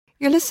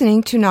You're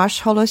listening to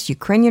Nash Holos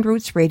Ukrainian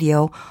Roots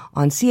Radio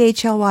on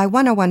CHLY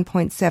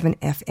 101.7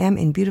 FM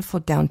in beautiful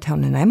downtown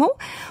Nanaimo.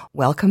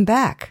 Welcome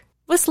back.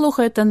 Ви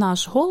слухаєте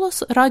 «Наш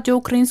голос» радіо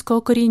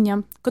українського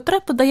коріння, котре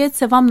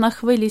подається вам на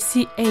хвилі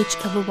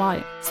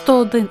CHLY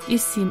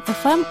 101,7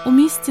 FM у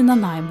місті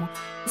Нанаймо.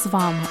 З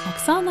вами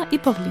Оксана і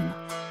Павліна.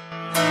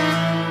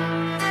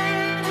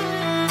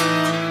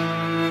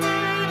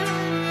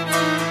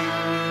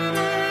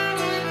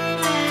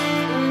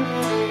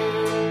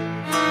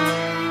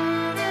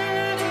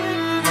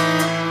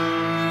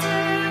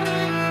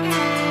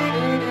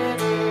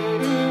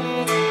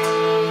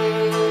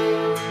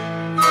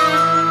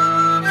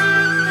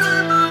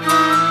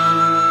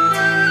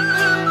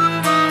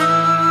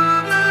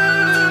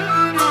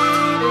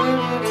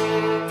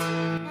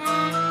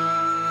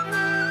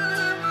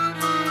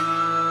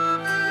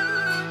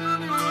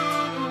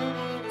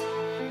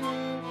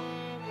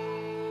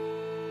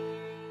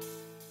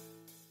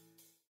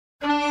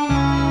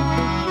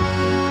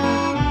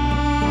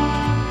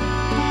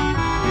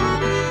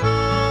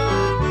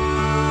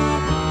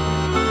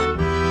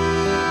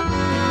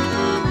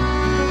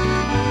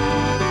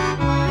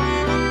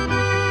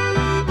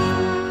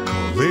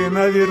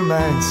 На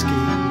Вірменській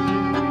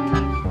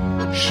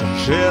ще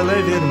жили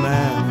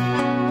вірмени,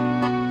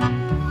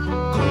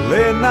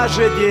 коли на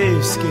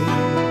Жидівській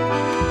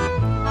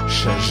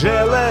ще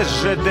жили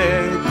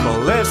жиди,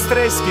 коли в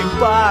Стрийськім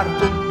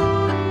парку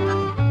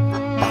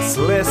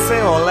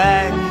паслися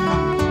олені,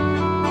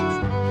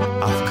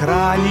 а в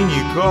крані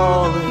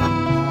ніколи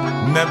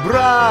не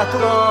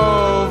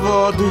бракло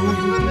води.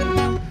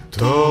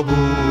 То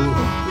було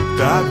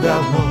так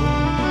давно,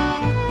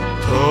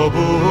 то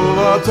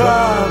було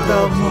так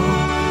давно,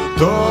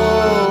 то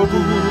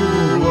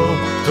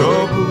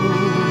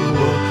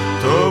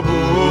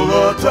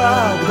було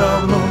так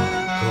давно,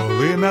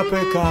 коли на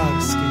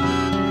Пекарській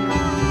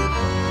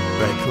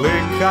пекли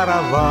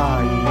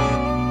караваї,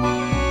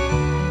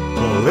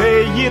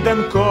 коли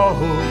їден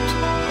когут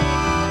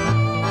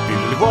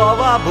під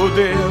Львова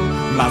будив,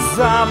 на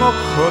замок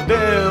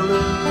ходили,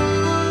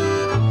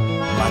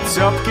 на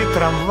цьопкі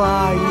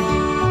трамваї.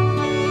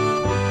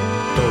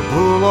 То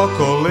було,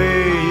 коли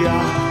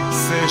я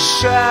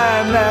ще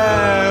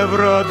не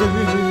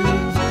вродив.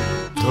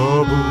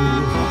 То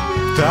було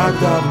так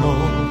давно,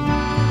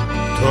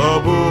 то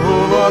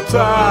було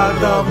так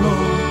давно,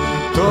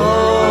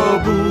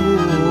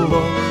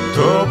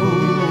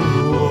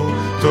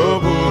 то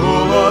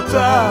було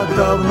так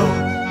давно,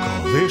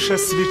 коли ще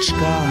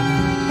свічками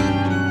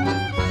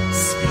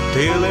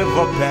світили в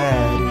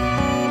опері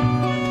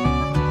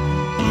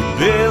і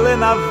били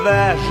на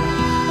вежах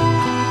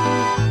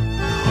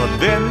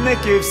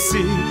годинники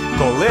всі,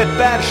 коли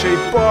перший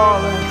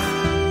поверх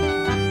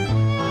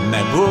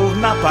не був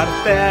на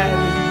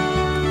партері,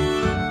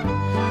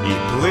 і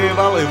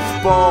пливали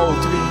в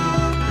полтві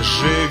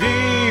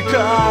живі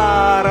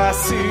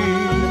карасі.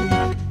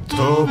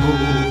 То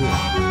було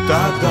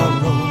так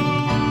давно,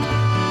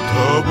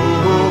 то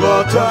було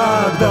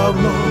так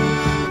давно,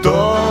 то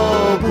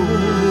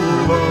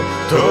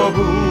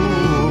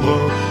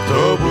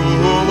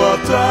було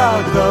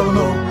так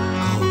давно,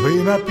 коли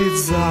на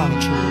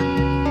Підзамчу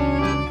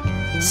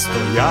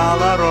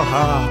стояла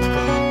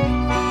рогатка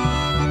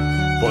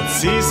по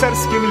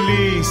цісарськім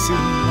лісі,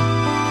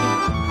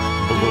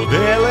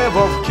 блудили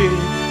вовки,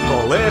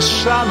 коли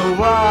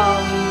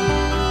шанували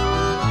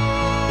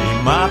і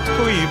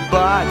матку, і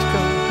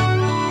батька,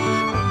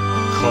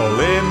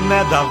 коли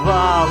не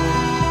давали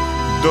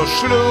до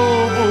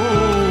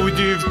шлюбу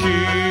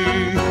дівки.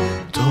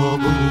 То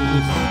було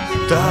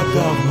так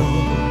давно,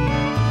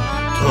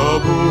 то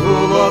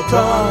було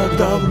так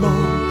давно,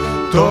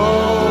 то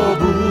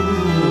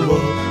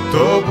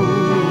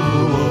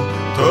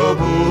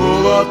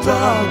було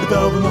так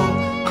давно,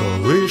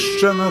 коли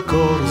ще на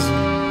корзі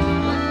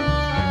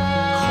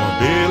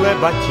ходили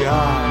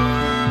батяги,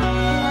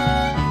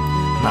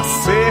 на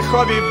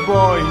Сихові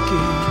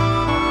бойки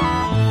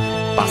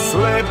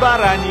пасли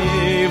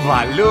баранів,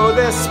 а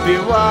люди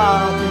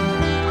співати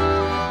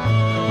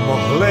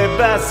могли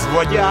без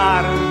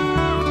водяри.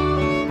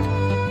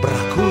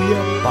 Бракує,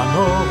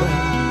 панове,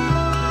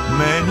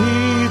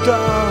 мені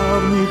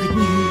давніх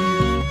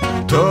днів,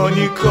 то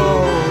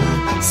ніколи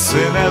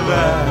сине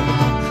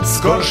верне,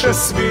 скорше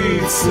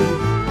світси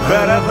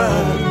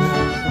переверне,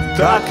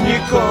 так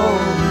ніколи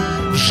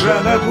вже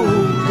не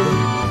буде,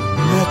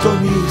 не то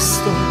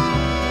місто,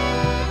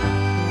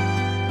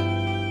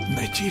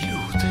 не ті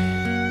люди.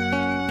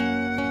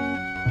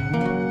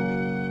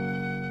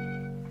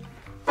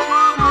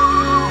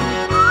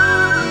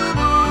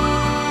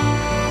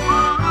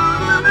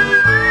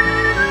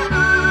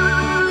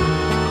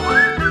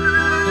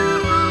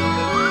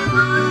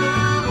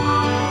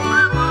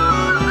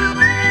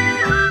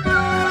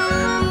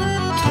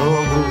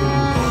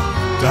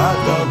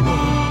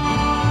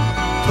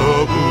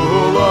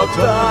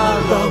 Так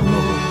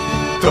давно,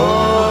 то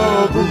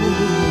було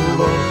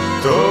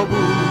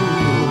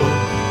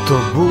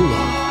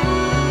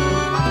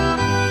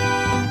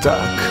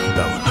так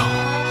давно.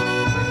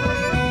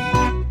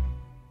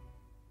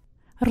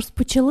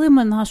 розпочали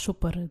ми нашу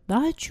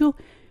передачу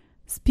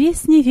з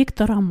пісні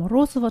Віктора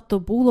Морозова «То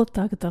було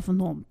так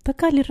давно».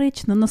 Така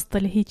лірична,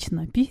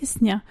 ностальгічна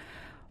пісня,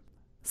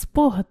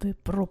 спогади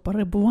про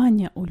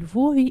перебування у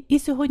Львові. І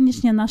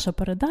сьогоднішня наша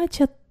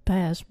передача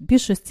теж в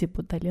більшості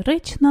буде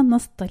лірична,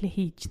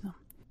 ностальгічна.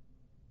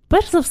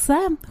 Перш за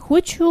все,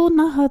 хочу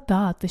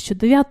нагадати, що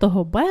 9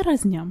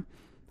 березня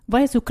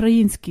весь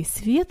український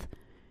світ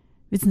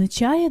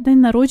відзначає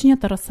день народження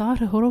Тараса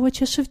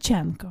Григоровича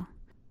Шевченка.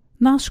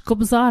 Наш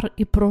кобзар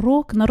і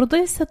пророк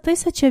народився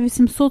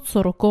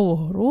 1840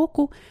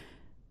 року,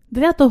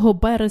 9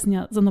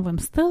 березня за новим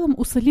стилем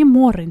у селі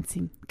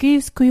Моринці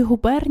Київської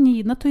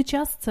губернії. На той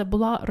час це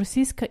була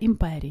Російська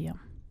імперія.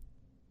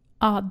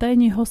 А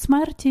день його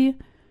смерті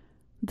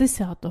 –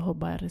 10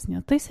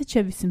 березня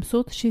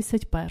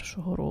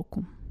 1861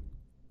 року.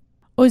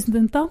 Ось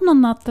недавно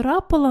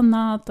натрапила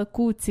на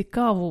таку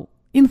цікаву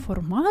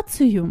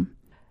інформацію.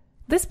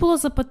 Десь було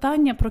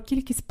запитання про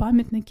кількість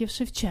пам'ятників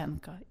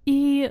Шевченка.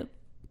 І,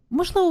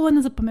 можливо, ви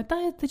не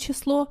запам'ятаєте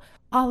число,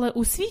 але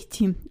у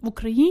світі, в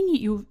Україні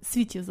і у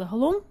світі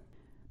загалом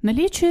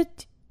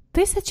налічують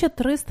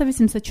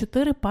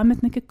 1384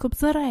 пам'ятники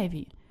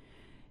Кобзареві.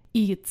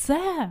 І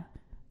це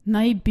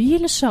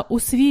найбільша у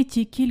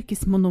світі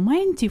кількість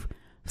монументів,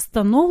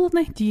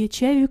 встановлених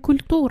діячеві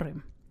культури.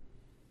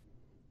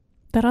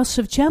 Тарас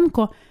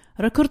Шевченко –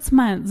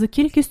 рекордсмен за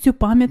кількістю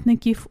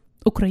пам'ятників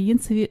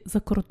українцеві за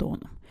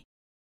кордоном.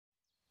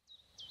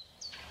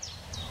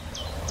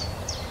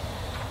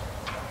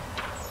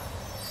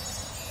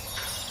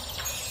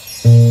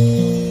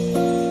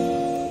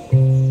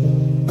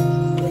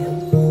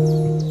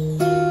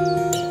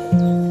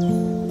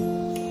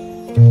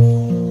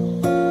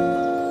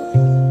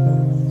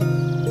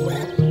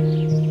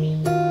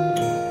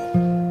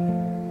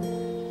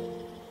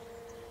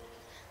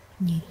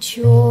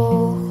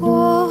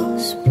 Нічого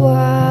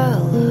спала,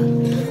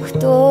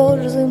 хто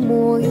ж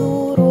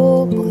зимою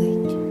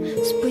робить?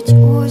 Спить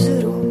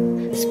озеро,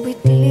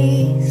 спить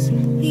ліс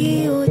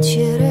і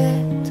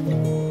очерет.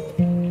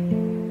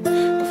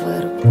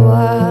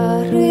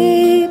 Верба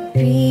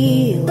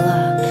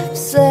рипіла,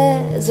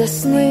 все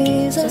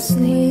засни,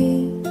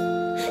 засни.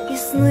 І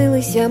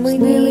снилися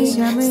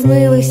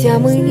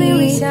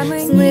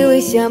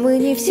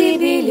мені всі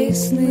білі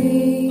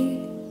сни.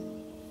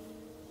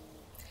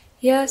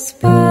 Я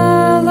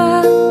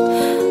спала,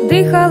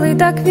 дихали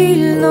так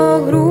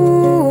вільно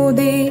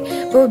груди,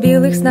 по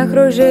білих снах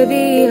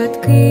рожеві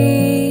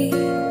гадки.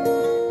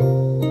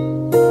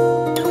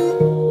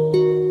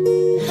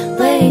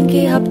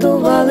 Легенькі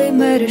гаптували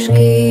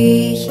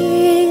мережки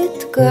і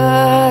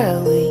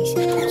ткались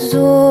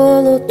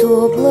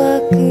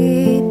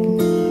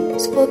золото-блакитні,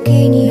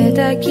 спокійні, не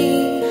такі,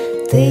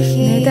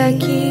 тихі,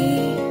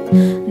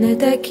 не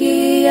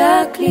такі,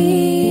 як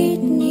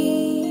літні.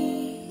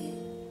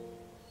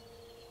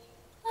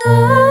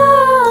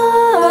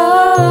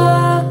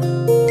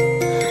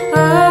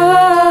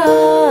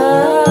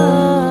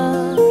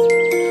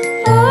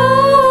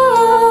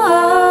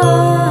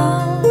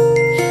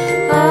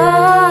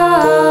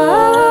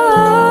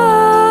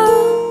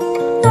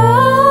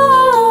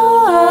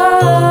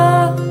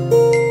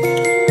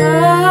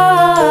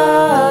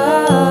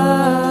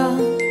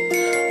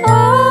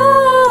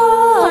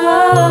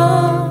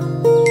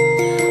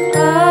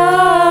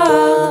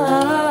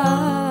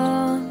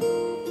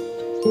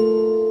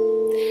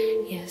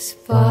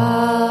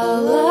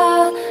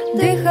 Спала,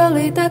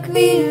 дихали так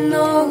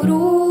вільно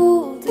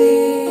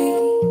груди.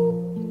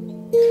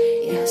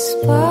 Я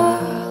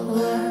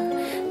спала,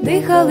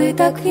 дихали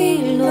так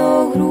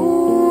вільно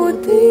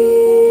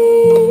груди.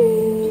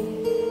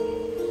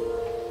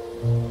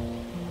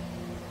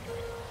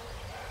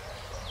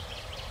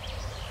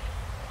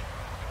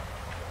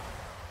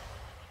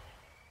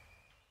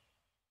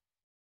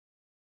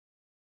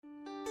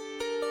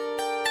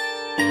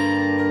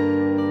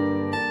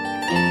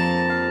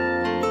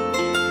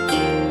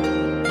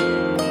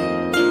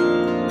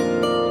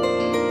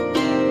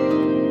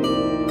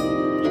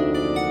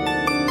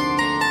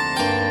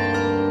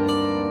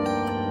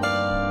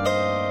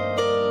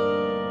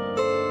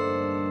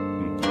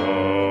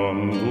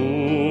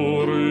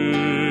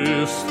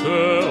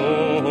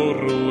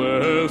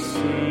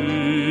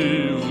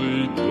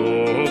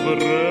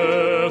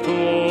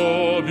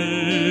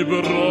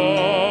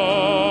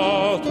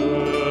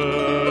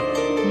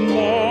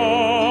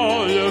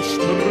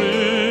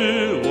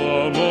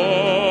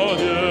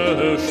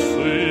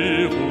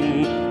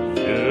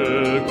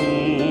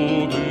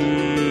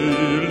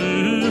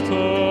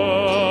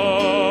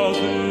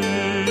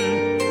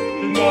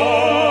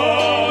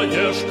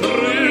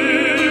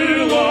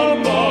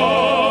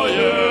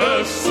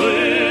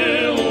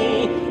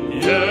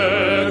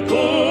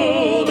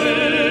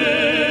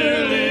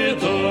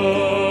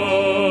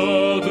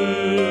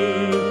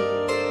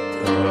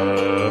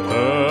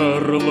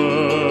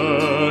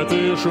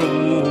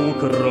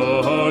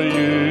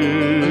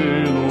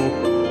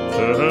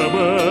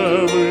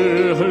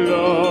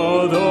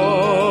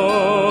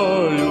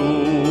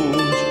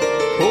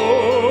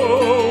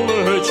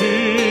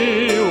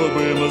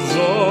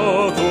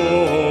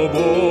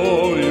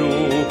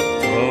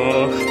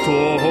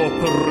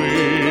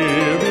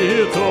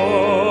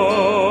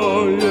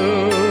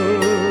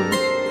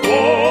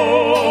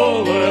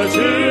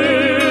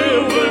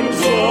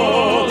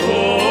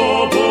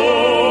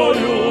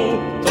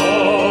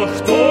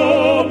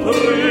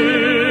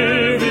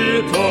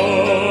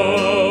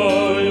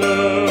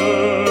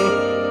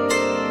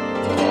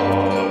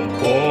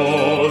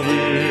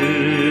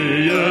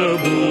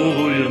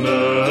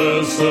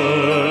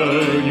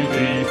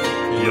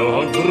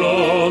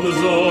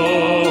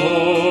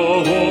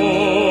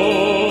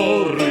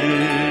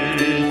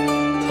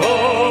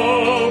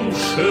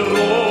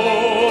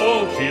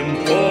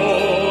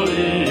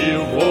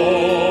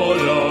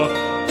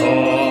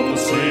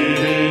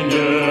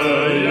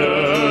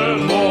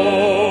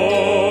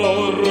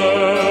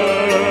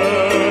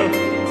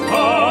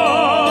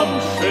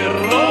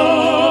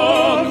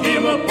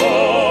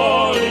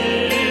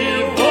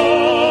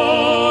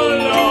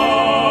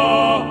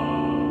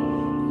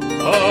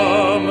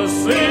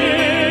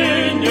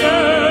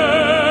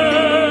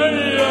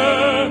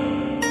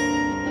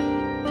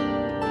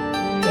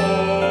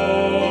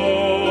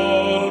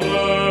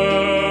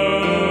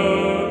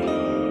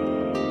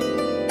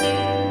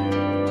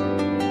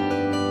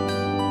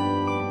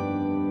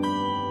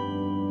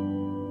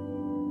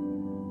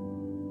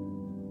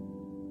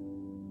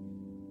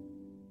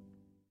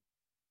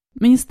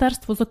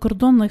 Міністерство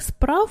закордонних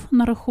справ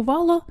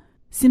нарахувало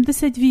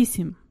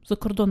 78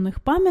 закордонних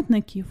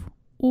пам'ятників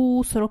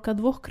у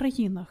 42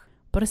 країнах,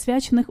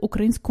 присвячених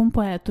українському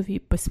поетові,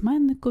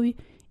 письменникові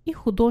і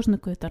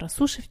художникові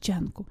Тарасу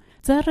Шевченку.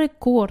 Це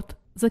рекорд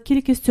за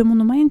кількістю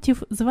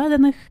монументів,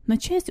 зведених на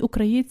честь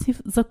українців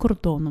за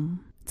кордоном.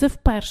 Це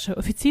вперше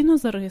офіційно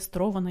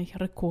зареєстрований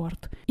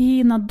рекорд.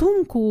 І на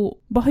думку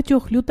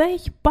багатьох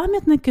людей,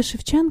 пам'ятники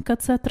Шевченка –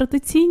 це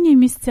традиційні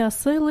місця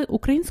сили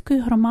української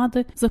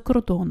громади за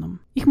кордоном.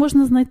 Їх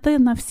можна знайти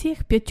на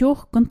всіх 5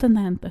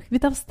 континентах –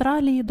 від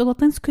Австралії до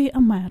Латинської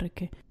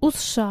Америки, у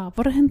США,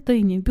 в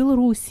Аргентині, в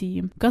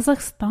Білорусі, в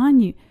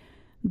Казахстані,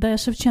 де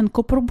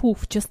Шевченко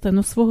пробув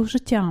частину свого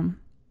життя.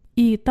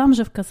 І там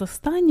же в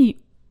Казахстані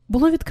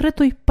було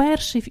відкрито й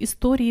перший в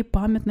історії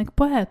пам'ятник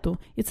поету.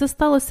 І це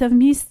сталося в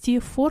місті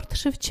Форт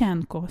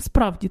Шевченко.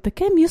 Справді,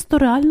 таке місто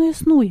реально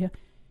існує.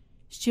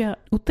 Ще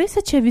у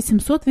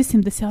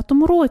 1880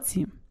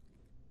 році.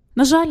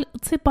 На жаль,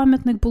 цей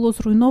пам'ятник було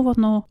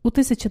зруйновано у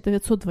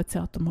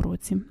 1920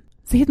 році.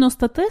 Згідно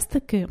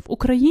статистики, в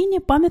Україні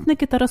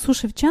пам'ятники Тарасу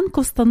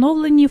Шевченку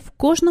встановлені в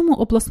кожному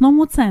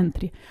обласному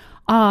центрі,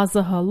 а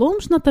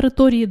загалом ж на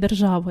території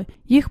держави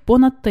їх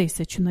понад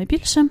 1000,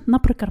 найбільше на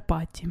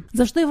Прикарпатті.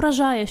 Завжди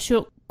вражає,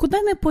 що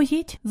куди не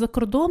поїдь за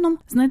кордоном,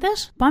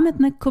 знайдеш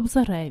пам'ятник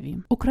Кобзареві.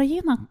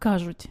 Україна,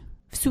 кажуть,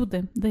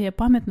 всюди, де є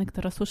пам'ятник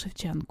Тарасу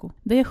Шевченку,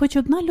 де є хоч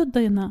одна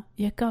людина,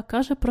 яка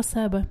каже про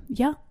себе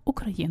 «Я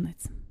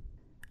українець».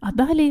 А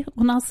далі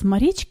у нас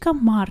Марічка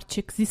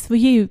Марчик зі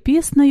своєю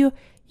піснею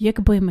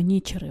 «Якби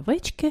мені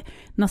черевички»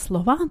 на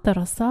слова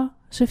Тараса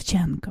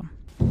Шевченка.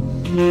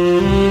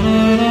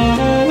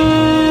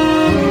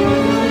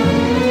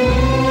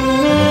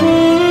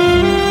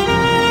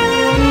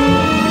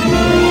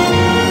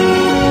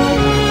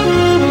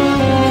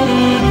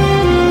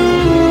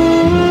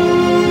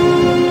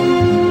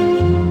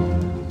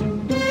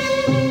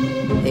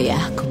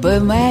 Якби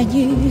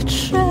мені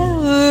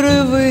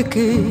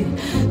черевики,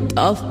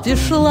 то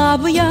пішла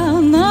б я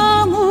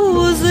на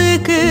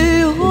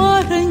музики,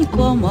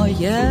 горенько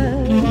моє.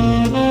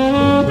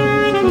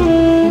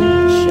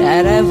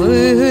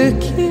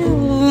 Черевиків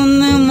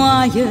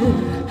немає,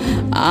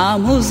 а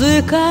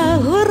музика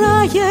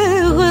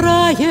грає,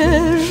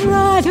 грає,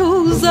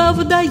 жалю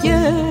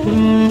завдає.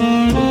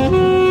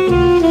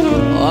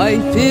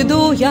 Ой,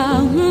 піду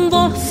я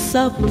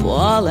боса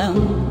полем,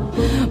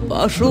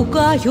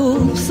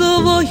 пошукаю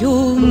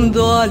свою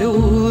долю,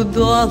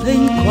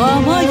 доленько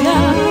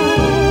моя,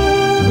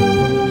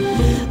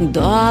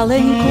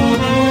 доленько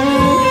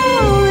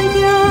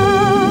моя.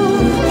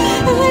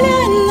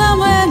 Глянь на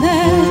мене,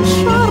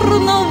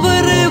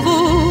 чорновириву,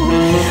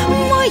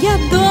 моя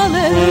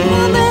доля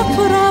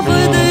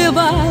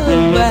неправдива,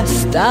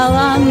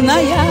 безталанна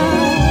я,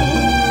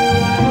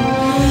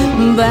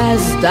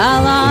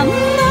 безталанна.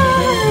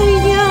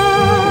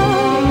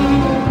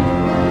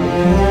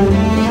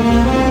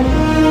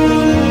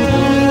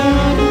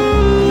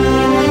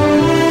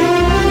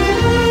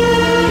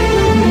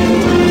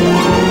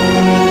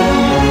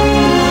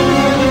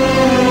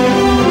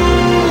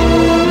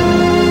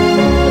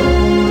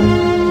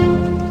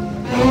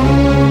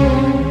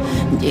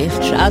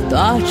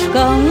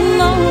 Дівчаточка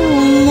на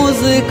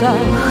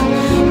музиках,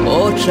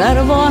 у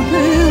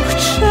червоних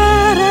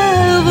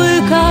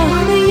черевиках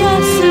я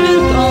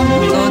світом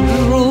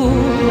тоджу.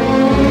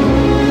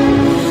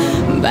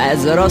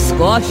 Без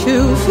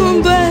розкошів,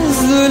 без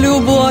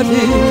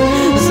любові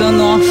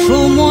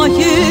зношу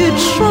мої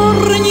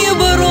чорні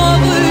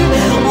брови,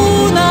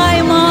 у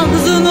наймах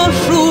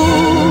зношу.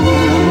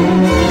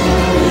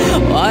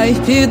 Ой,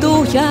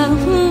 піду я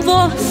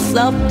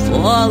боса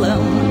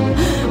полем,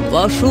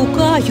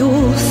 пошукаю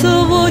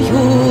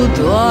свою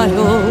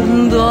долю,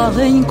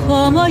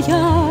 доленько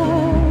моя,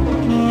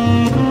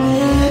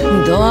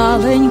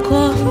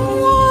 доленько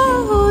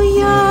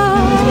моя,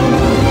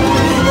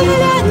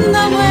 глянь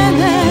на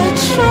мене,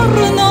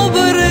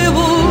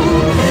 чорнобриву,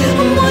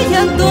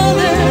 моя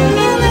доля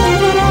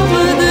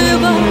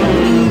неправдива,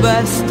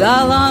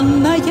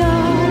 безталанна я,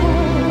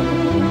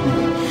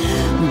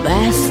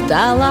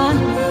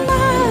 безталанна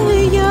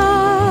я.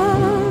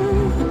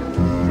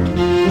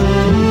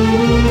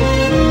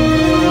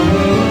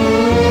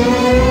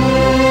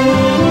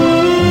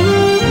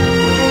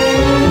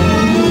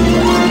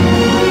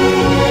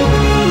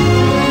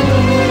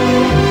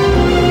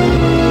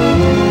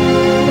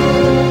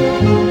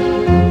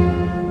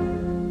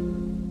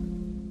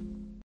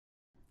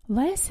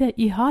 Леся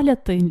і Галя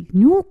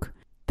Тельнюк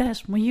 –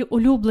 теж мої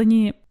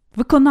улюблені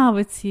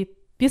виконавиці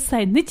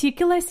пісень не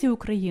тільки Лесі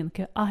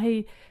Українки, а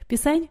й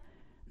пісень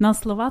на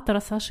слова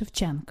Тараса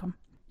Шевченка.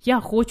 Я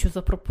хочу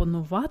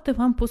запропонувати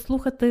вам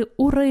послухати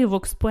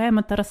уривок з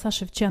поеми Тараса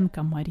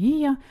Шевченка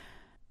 «Марія»,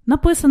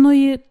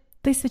 написаної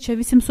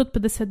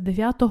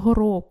 1859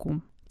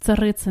 року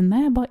 «Царице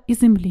неба і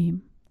землі».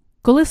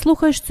 Коли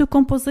слухаєш цю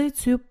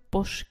композицію,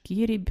 по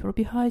шкірі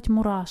пробігають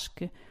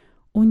мурашки.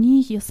 У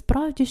ній є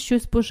справді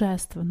щось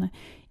божественне.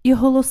 І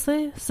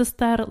голоси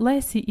сестер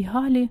Лесі і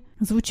Галі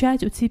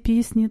звучать у цій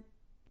пісні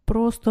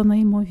просто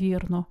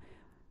неймовірно.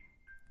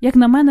 Як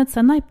на мене,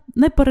 це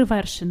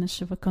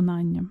найперевершеніше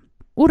виконання.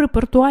 У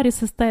репертуарі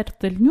сестер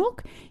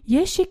Тельнюк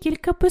є ще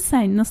кілька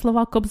пісень на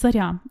слова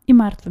Кобзаря «І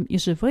мертвим, і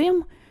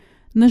живим»,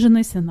 «Не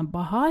женися на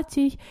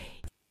багатій»,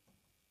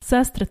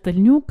 «Сестри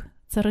Тельнюк»,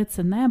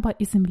 «Царице неба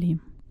і землі».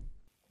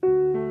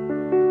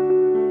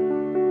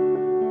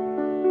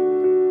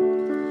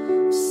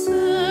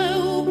 Все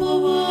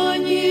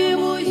уповання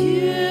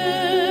моє,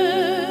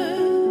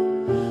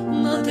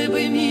 на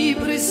тебе, мій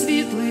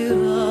пресвітлий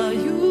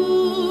раю,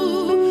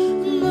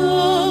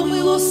 на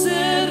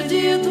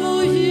милосердя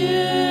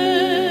твоє.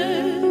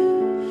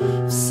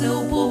 Все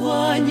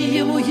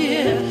уповання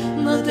моє,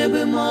 на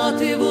тебе,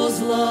 мати,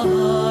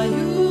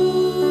 возлагаю.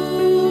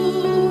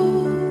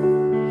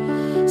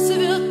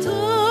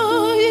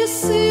 Свята і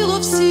сила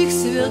всіх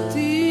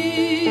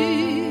святих,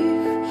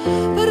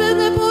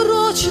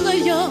 перенепорочна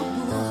я,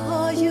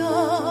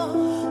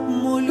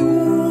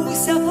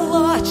 молюся,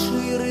 плачу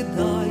і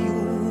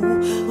ридаю,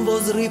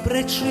 возри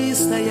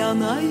пречистая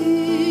на їх,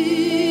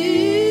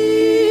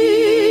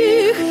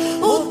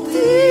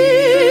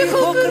 отих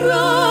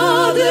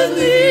окрадених,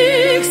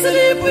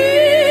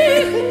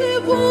 сліпих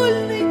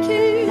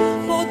невольників,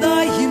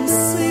 подай їм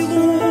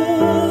силу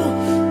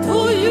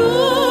твою,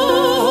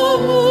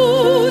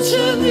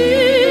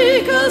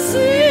 мученика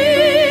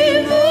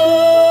сина,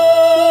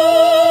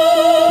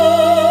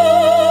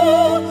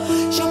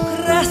 щоб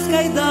хрест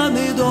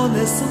кайдани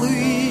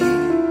донесли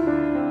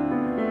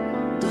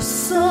до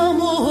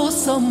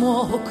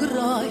самого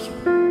краю.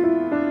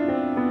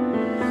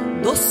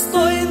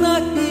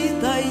 Достойна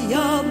піта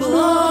я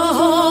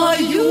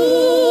благаю,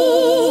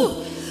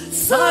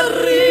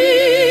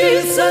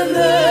 царице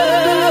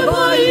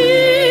неба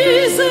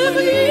і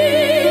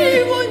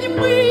землі,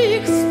 воньми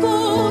їх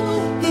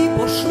стону і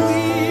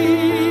пошли,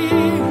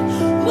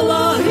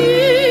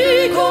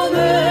 благий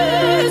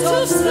конець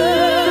усе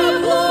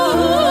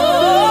благає.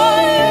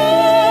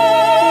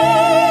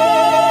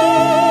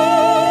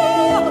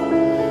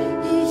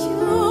 І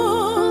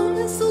я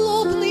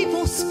незлобний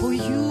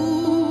воспою,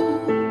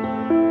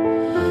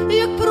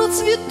 як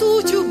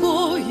процвітуть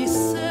убої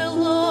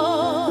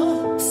села,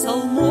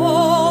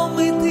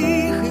 псалмоми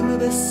тихим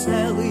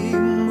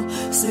веселим,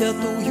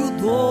 святую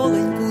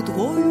доленьку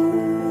твою,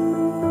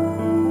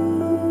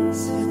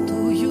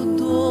 святую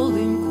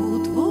доленьку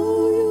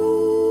твою.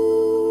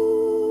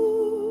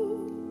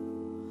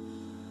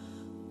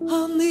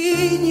 А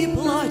нині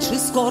плач і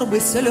скорби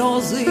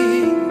сльози,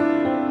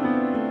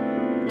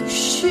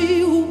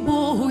 душі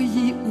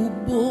убогої,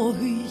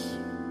 убогий,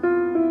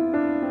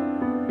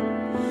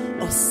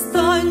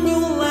 останню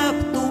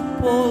лепту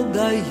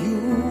подаю.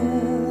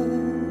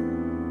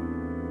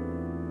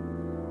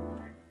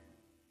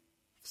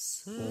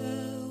 Все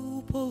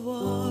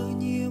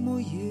уповання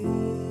моє,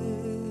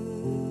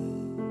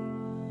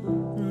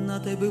 на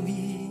тебе,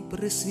 мій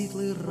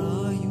пресвітлий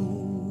раю,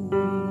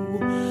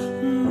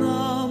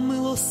 на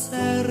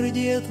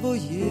милосердя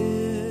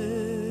твоє.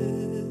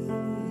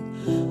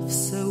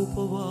 Все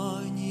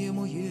уповання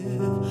моє,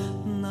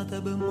 на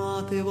тебе,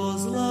 мати,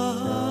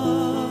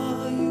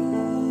 возлагаю.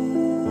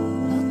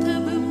 На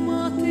тебе,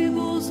 мати,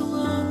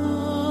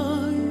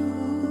 возлагаю,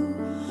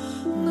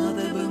 на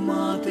тебе,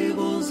 мати,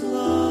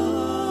 возлагаю.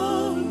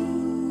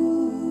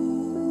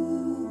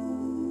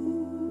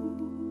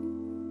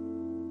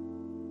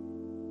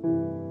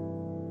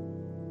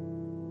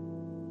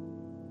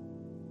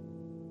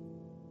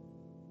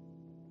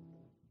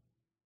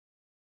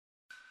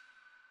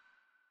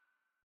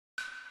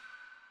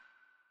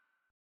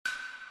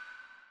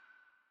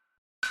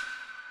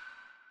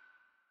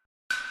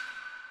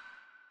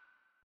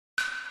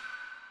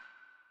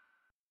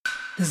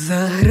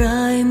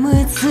 Заграй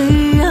ми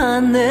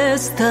цигане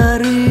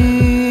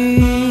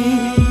старий,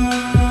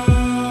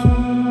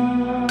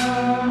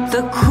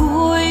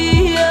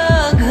 такої,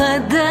 як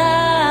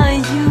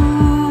гадаю,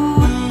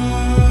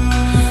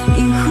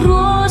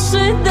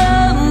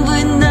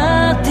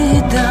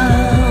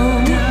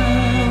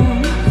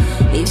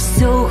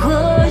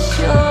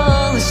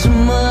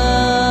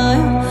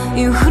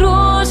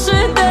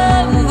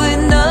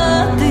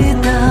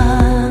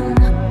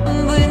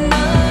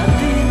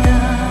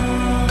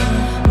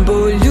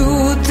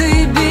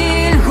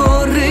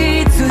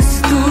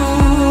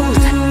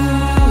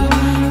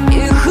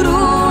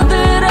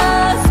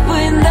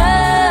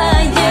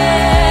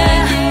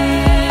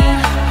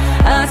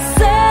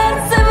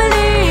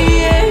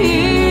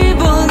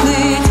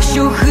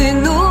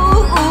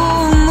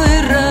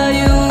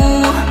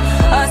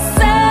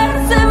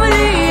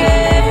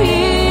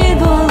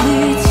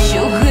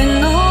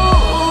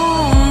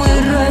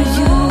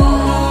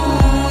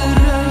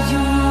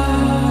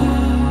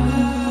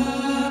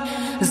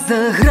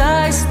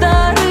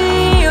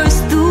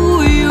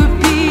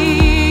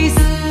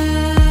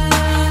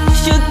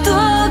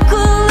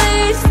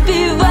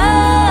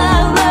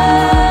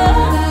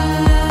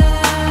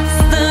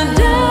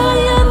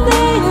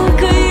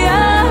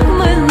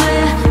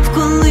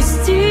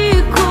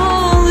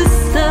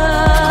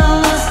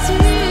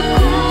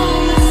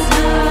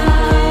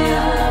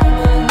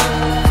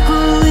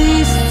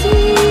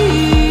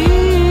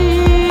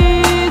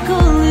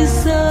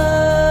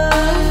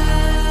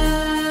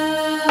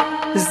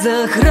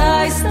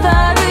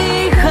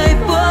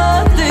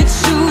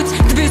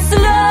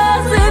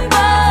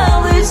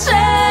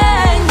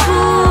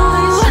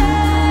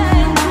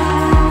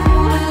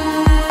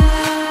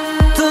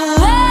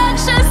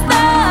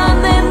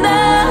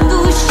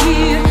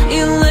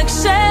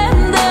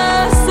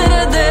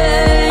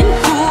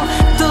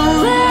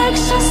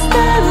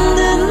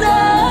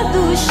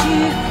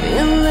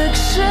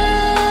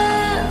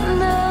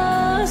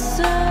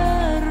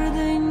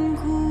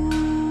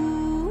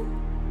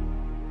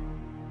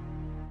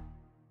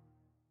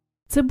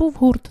 Це був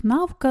гурт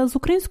 «Навка» з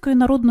українською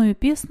народною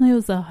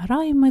піснею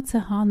 «Заграй ми,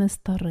 цигане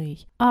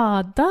старий».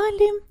 А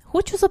далі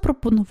хочу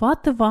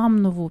запропонувати вам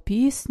нову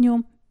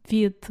пісню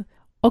від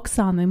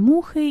Оксани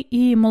Мухи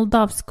і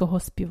молдавського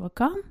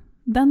співака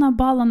Дена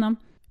Балана,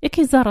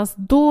 який зараз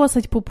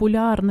досить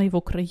популярний в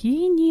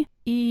Україні,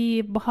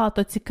 і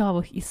багато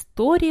цікавих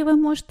історій ви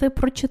можете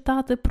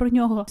прочитати про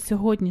нього.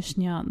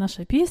 Сьогоднішня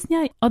наша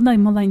пісня – одний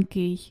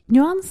маленький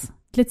нюанс.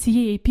 Для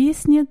цієї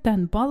пісні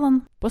Ден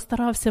Балан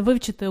постарався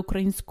вивчити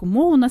українську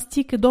мову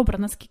настільки добре,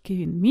 наскільки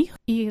він міг.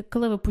 І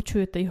коли ви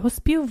почуєте його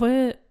спів,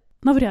 ви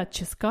навряд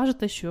чи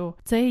скажете, що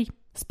цей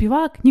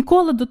співак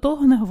ніколи до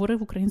того не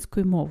говорив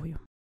українською мовою.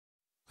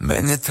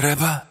 Мені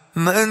треба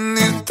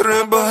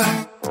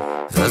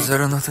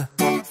зазирнути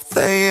в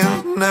те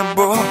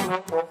небо,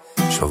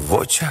 що в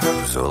очах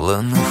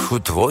зелених у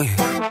твоїх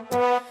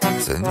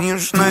це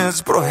ніжна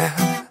зброя.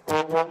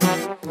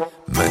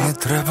 Мені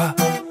треба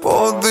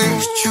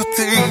подих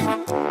чути,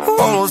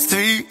 голос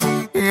твій,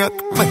 як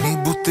мені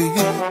бути,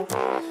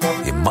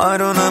 і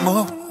марю на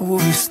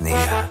мову вісні.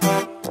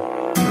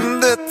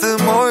 Де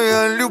ти,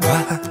 моя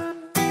люба?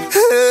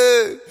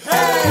 Гей!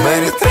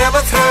 Мені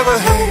треба,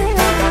 гей,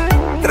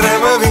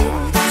 треба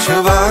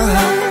відчувати,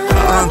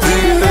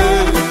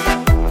 гей.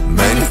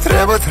 Мені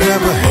треба,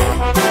 гей,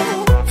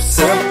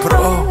 все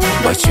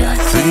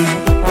пробачати,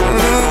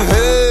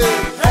 гей.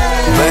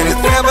 Мені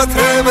треба,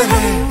 гей,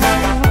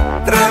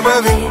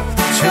 треба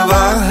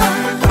відчувати,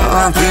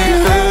 гей.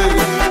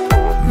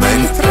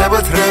 Мені треба,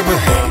 гей,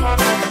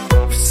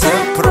 все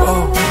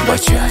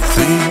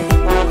пробачати.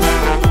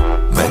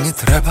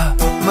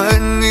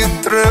 Мені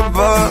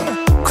треба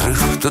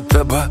крихту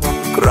тебе,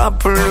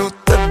 краплю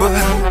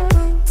тебе,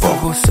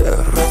 твого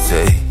серця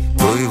й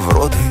твої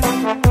вроди,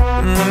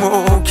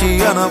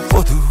 океана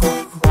воду.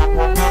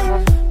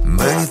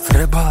 Мені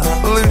треба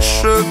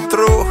лише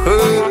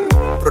трохи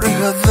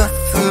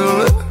пригадати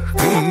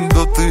легкий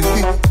дотик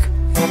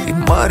і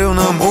марю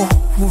на мову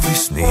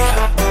вісні.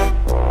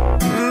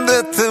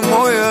 Де ти,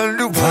 моя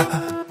люба?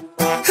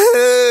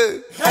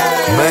 Гей!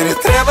 Мені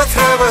треба,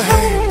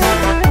 гей,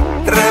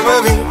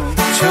 треба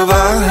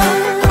відчувати,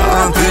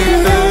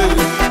 гей.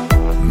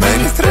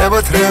 Мені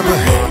треба,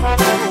 гей,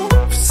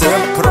 все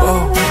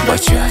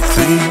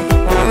пробачати,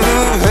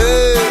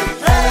 гей.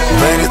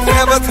 Мені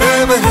треба,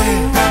 гей,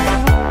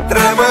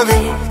 треба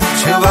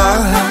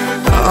відчувати,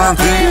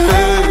 гей.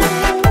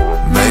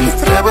 Мені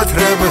треба,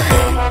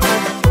 гей,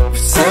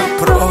 все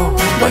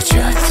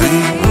пробачати.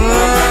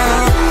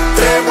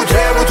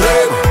 Треба,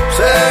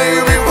 все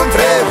віком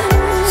треба,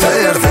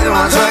 серце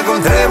мазаком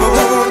треба,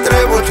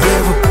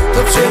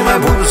 Tot mai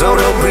bun sau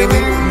rău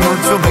primim,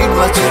 mulțumim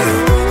la cer,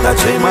 dar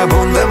cei mai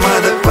bun de mai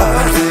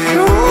departe.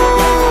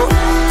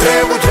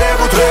 Trebuie,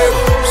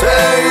 să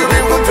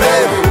iubim cum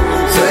trebuie,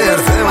 să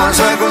iertăm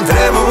așa cum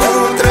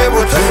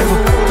trebuie.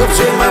 Tot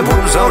cei mai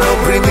bun sau rău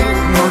primim,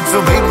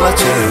 mulțumim la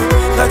cer,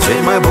 dar cei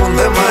mai bun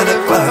de mai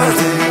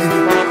departe.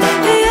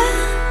 Ja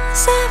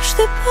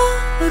zawsze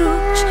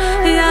poruč,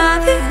 ja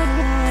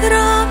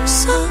wieram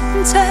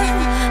słońce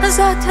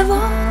za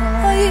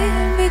twoim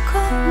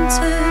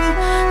wiekoncem.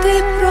 Ти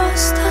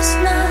просто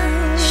знай,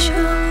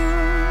 що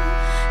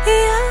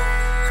я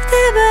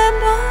тебе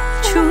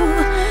бачу,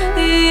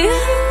 і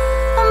я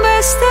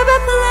без тебе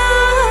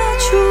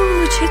плачу.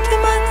 Чи ти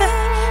мене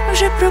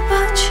вже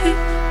пробачив,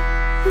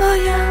 бо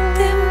я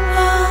тим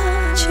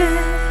паче.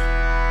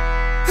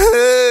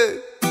 Гей,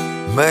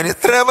 мені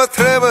треба,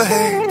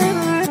 гей,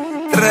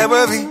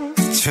 треба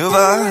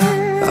відчувати,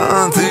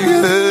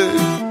 гей.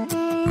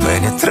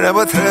 Мені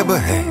треба,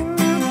 гей,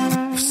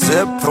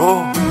 все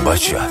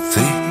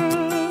пробачати.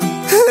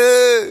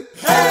 Гей,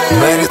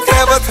 мені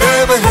треба,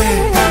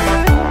 гей,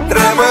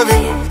 треба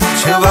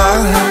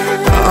відчувати,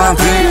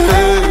 гей.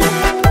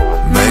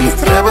 Мені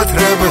треба,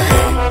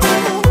 гей,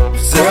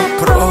 все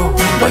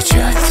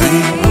пробачати.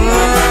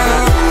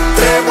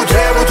 Треба,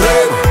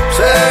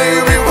 все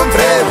віком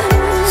треба,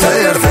 все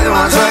єртем,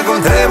 а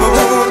закон треба.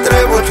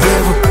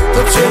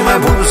 Tot ce mai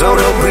bun sau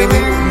rău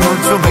primim,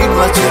 mulțumim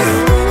la cer,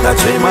 dar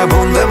cei mai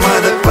bun de mai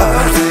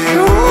departe.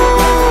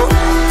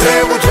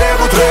 Trebuie,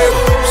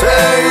 să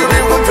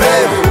iubim cum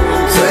trebuie,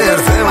 să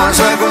iertăm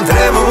așa cum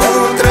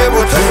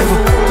trebuie.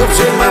 Tot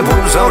cei mai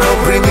bun sau rău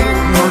primim,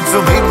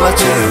 mulțumim la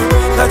cer,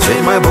 dar cei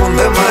mai bun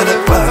de mai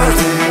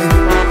departe.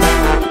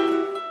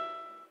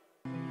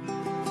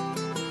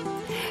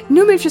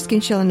 Ну, ми вже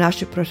скінчили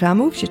нашу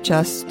програму, вже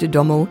час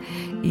додому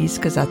і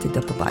сказати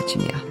до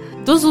побачення.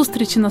 До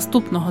зустрічі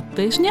наступного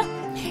тижня.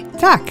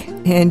 Так,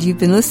 and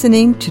you've been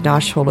listening to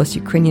Nash Holos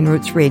Ukrainian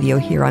Roots Radio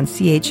here on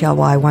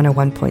CHLY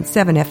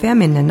 101.7 FM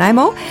in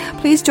Nanaimo.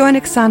 Please join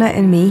Oksana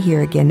and me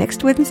here again next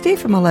Wednesday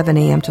from 11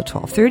 a.m. till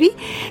 12:30.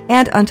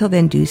 And until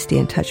then, do stay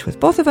in touch with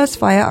both of us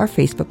via our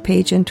Facebook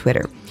page and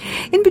Twitter.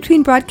 In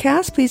between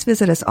broadcasts, please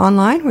visit us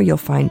online where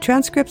you'll find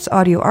transcripts,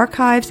 audio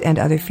archives, and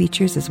other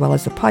features, as well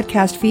as the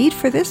podcast feed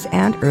for this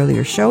and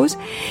earlier shows.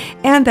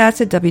 And that's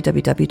at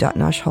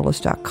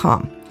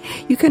www.nashholos.com.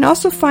 You can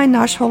also find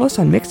Nash Holos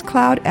on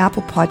Mixcloud,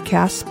 Apple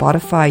Podcasts,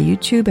 Spotify,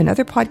 YouTube, and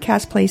other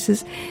podcast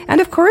places,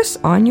 and of course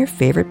on your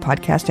favorite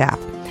podcast app.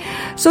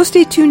 So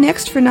stay tuned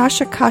next for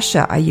Nasha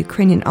Kasha, a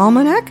Ukrainian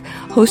almanac,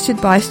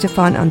 hosted by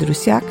Stefan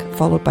Andrusiak,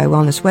 followed by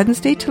Wellness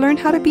Wednesday to learn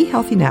how to be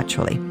healthy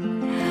naturally.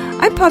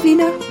 I'm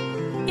Pavlina.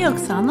 І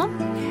Оксана.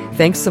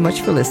 Thanks so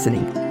much for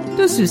listening.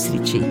 До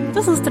зустрічі.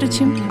 До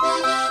зустрічі.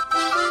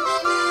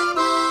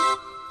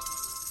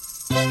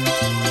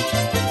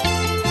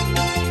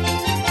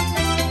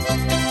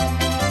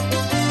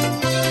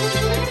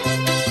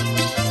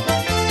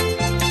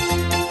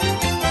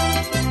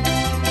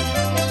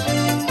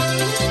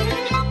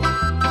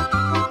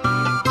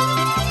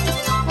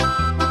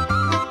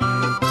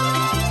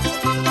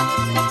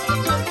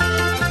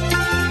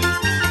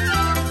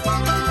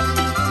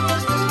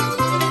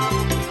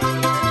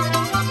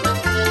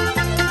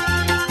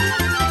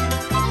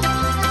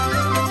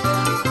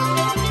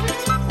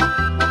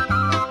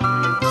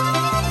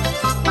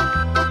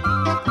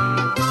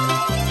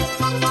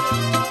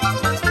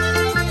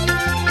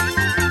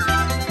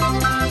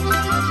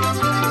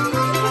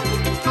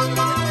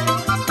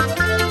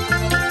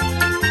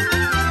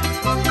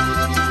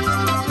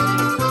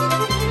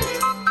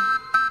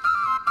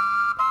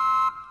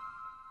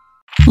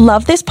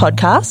 Love this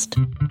podcast?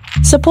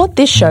 Support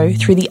this show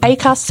through the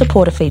Acast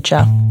supporter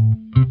feature.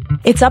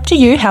 It's up to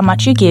you how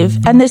much you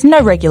give, and there's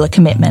no regular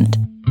commitment.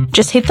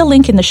 Just hit the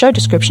link in the show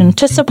description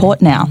to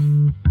support now.